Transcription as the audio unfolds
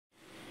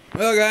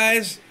Well,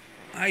 guys,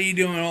 how you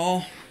doing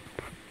all?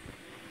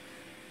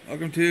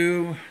 Welcome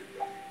to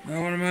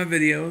another one of my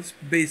videos.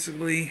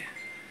 Basically,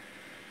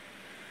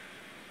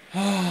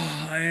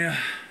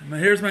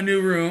 here's my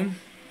new room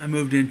I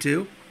moved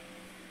into.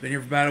 Been here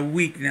for about a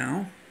week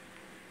now.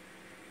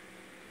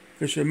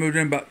 Officially moved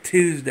in about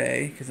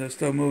Tuesday because I was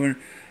still moving.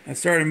 I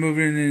started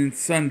moving in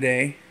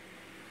Sunday.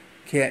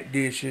 Cat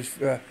dishes,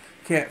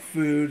 cat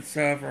food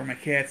stuff, or my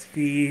cat's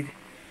feed,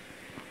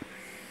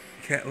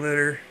 cat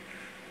litter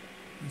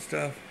and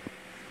stuff.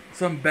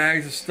 Some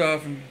bags of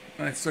stuff, and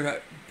I still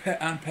got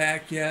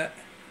unpacked yet.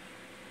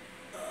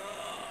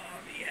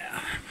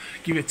 Yeah,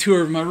 give you a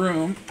tour of my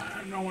room.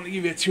 I don't want to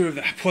give you a tour of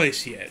the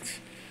place yet,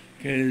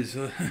 because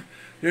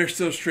they're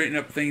still straightening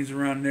up things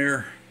around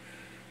their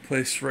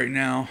place right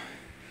now.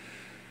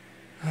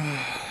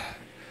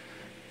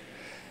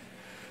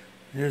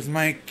 There's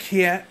my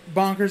cat,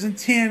 Bonkers and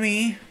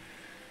Timmy,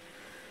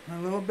 my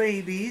little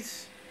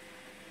babies.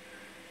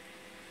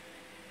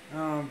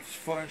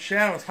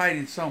 Shadow's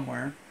hiding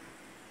somewhere.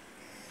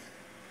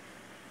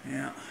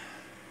 Yeah.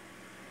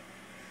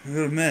 A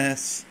little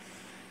mess.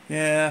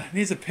 Yeah,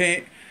 needs a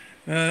paint.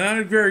 Not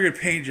a very good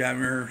paint job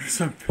or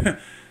some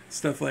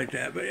stuff like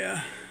that, but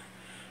yeah.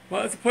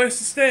 Well, it's a place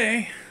to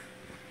stay.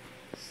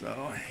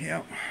 So,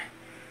 yep.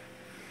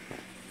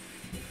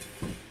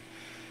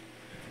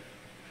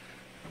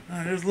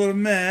 There's a little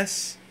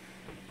mess.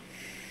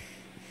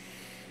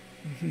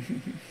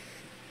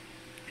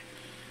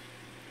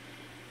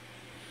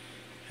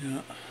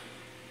 Yeah.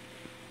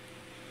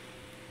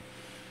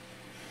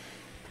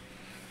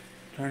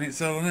 Trying to get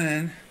settled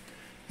in.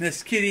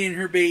 Miss Kitty and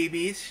her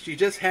babies. She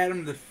just had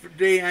them the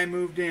day I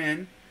moved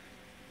in.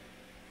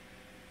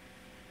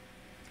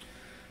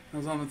 I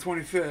was on the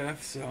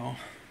 25th, so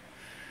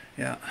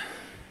yeah.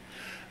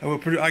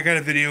 I got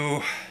a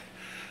video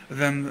of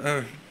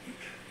them,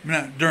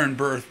 not during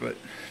birth, but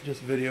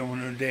just a video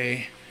one a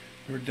day.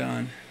 We're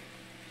done.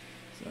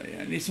 So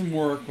yeah, I need some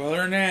work. Well,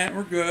 other than that,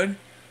 we're good.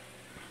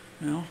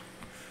 You know.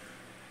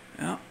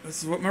 Yeah,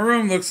 this is what my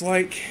room looks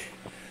like.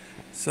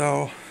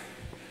 So,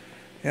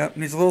 yep,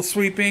 needs a little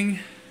sweeping.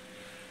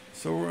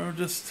 So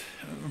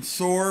I'm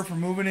sore from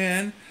moving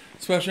in,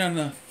 especially on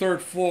the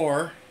third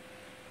floor.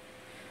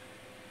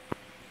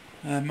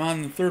 I'm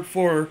on the third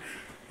floor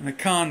in a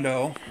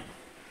condo.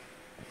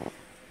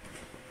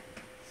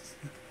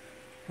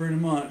 Pretty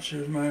much.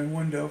 There's my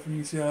window, and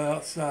you can see all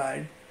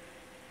outside.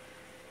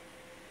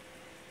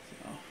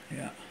 So,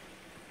 yeah.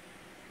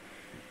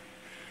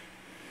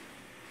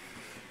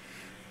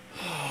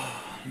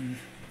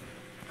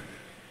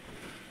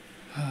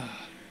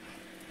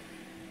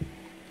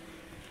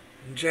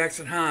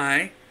 Jackson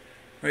High,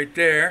 right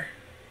there.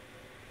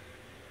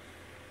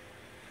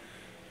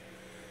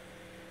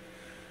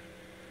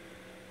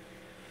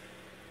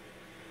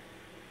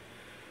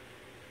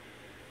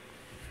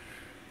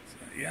 So,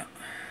 yeah.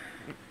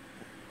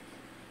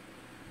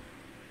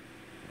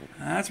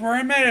 That's where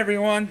I met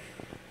everyone.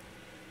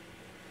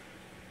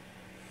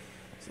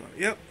 So,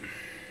 yep.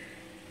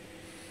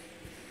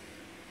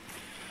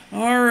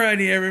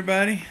 Alrighty,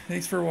 everybody.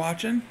 Thanks for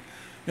watching.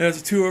 There's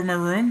a tour of my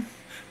room.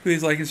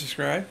 Please like and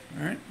subscribe.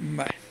 Alright,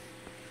 bye.